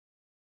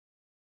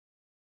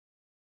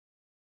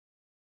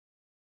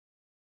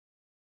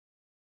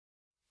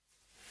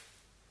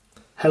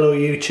Hello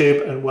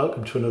YouTube and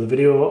welcome to another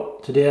video.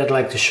 Today I'd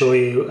like to show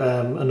you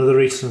another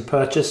recent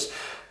purchase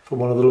from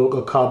one of the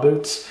local car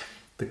booths.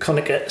 The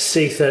Konic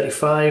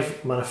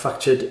C35,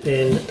 manufactured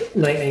in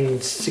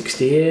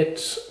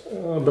 1968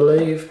 I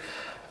believe.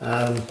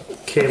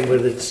 Came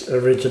with its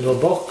original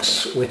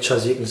box, which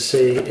as you can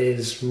see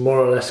is more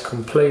or less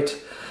complete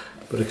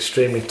but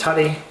extremely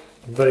tatty,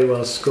 very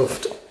well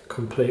scuffed,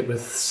 complete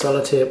with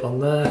sellotape on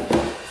there.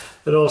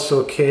 It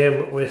also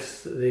came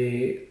with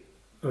the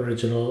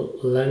original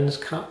lens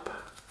cap,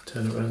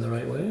 turn it around the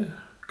right way,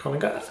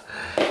 Konic.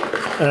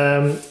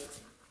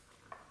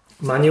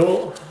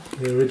 Manual,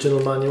 the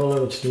original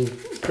manual, which is in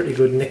pretty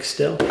good nick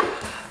still.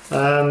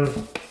 The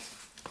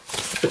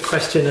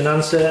question and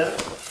answer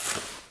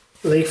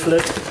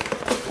leaflet,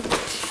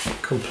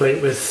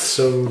 complete with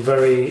some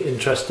very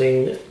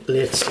interesting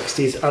late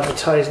 60s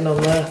advertising on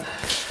there.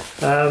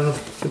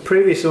 The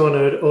previous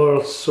owner had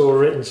also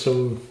written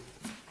some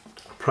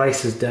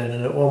prices down,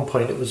 and at one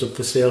point it was up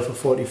for sale for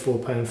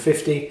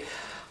 £44.50. I'm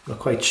not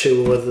quite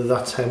sure whether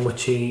that's how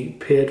much he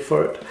paid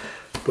for it,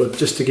 but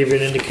just to give you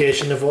an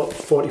indication of what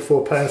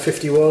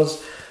 £44.50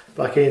 was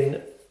back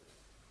in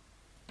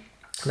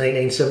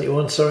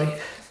 1971,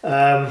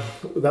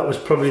 that was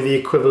probably the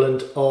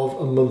equivalent of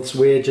a month's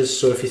wages.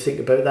 So if you think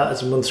about that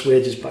as a month's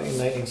wages back in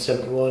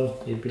 1971,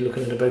 you'd be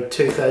looking at about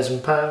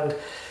 £2,000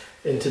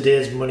 in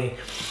today's money.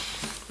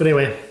 But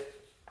anyway,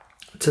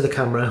 to the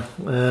camera.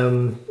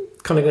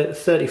 Konic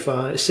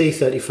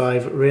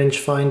C35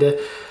 rangefinder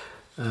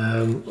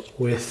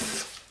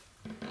with,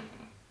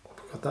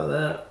 got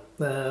that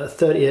there,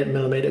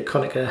 38mm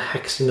Konica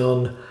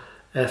Hexanon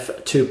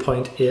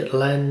f2.8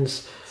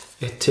 lens.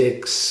 It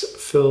takes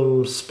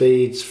film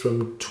speeds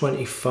from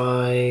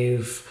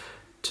 25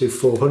 to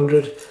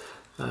 400.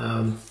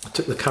 I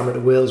took the camera to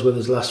Wales with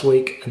us last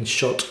week and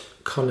shot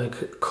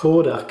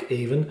Kodak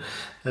even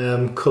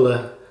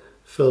colour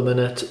film in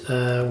it,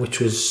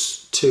 which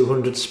was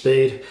 200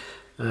 speed.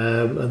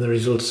 And the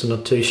results are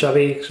not too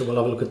shabby, so we'll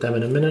have a look at them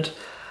in a minute.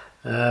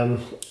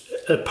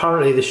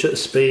 Apparently the shutter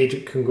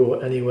speed can go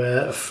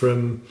anywhere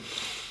from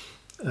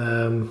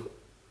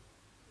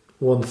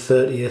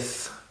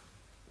 1/30th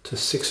to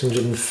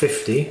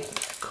 650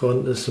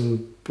 according to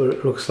some, but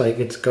it looks like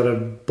it's got a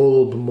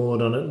bulb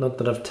mode on it, not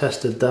that I've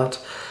tested that.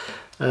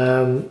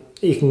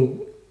 You can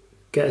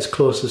get as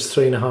close as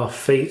 3.5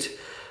 feet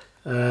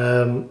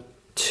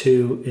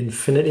to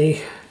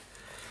infinity,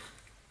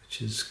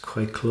 which is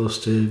quite close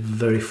to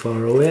very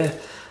far away.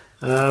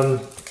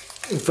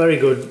 Very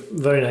good,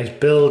 very nice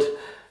build,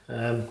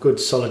 good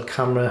solid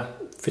camera,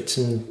 fits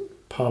in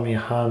palm of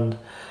your hand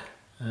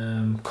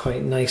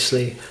quite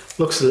nicely.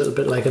 Looks a little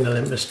bit like an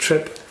Olympus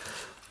Trip.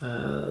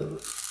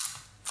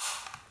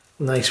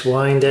 Nice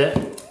winder.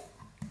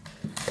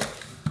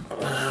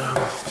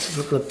 Let's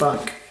look at the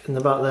back. In the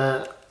back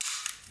there,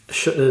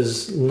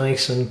 shutter's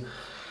nice and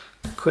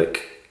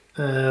quick.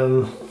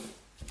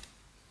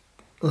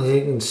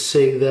 You can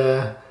see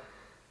there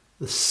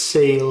the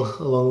seal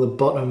along the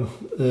bottom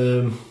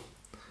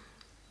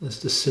has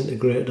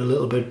disintegrated a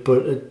little bit,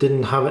 but it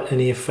didn't have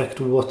any effect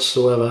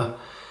whatsoever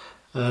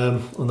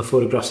on the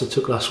photographs I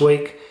took last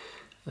week.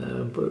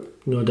 But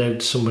no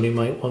doubt somebody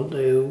might want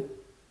to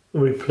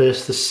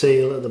replace the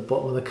seal at the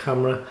bottom of the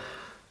camera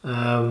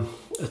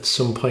at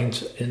some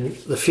point in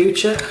the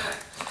future.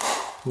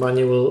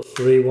 Manual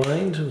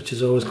rewind, which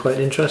is always quite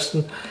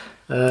interesting.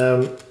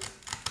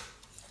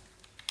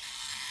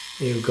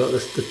 You've got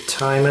the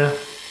timer,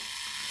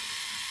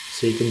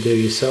 so you can do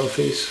your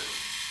selfies.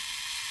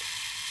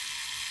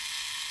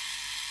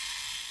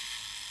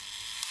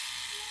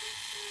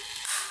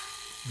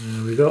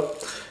 There we go,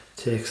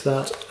 takes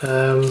that.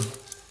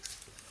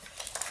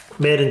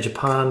 Made in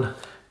Japan,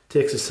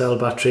 takes a cell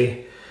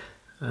battery.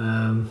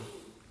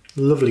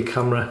 Lovely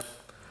camera.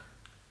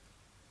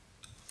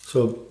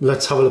 So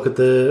let's have a look at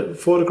the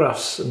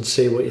photographs and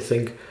see what you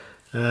think.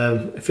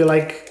 If you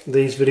like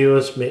these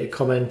videos, make a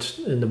comment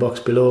in the box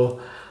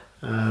below.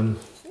 And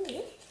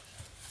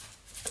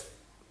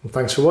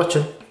thanks for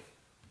watching.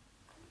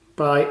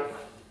 Bye.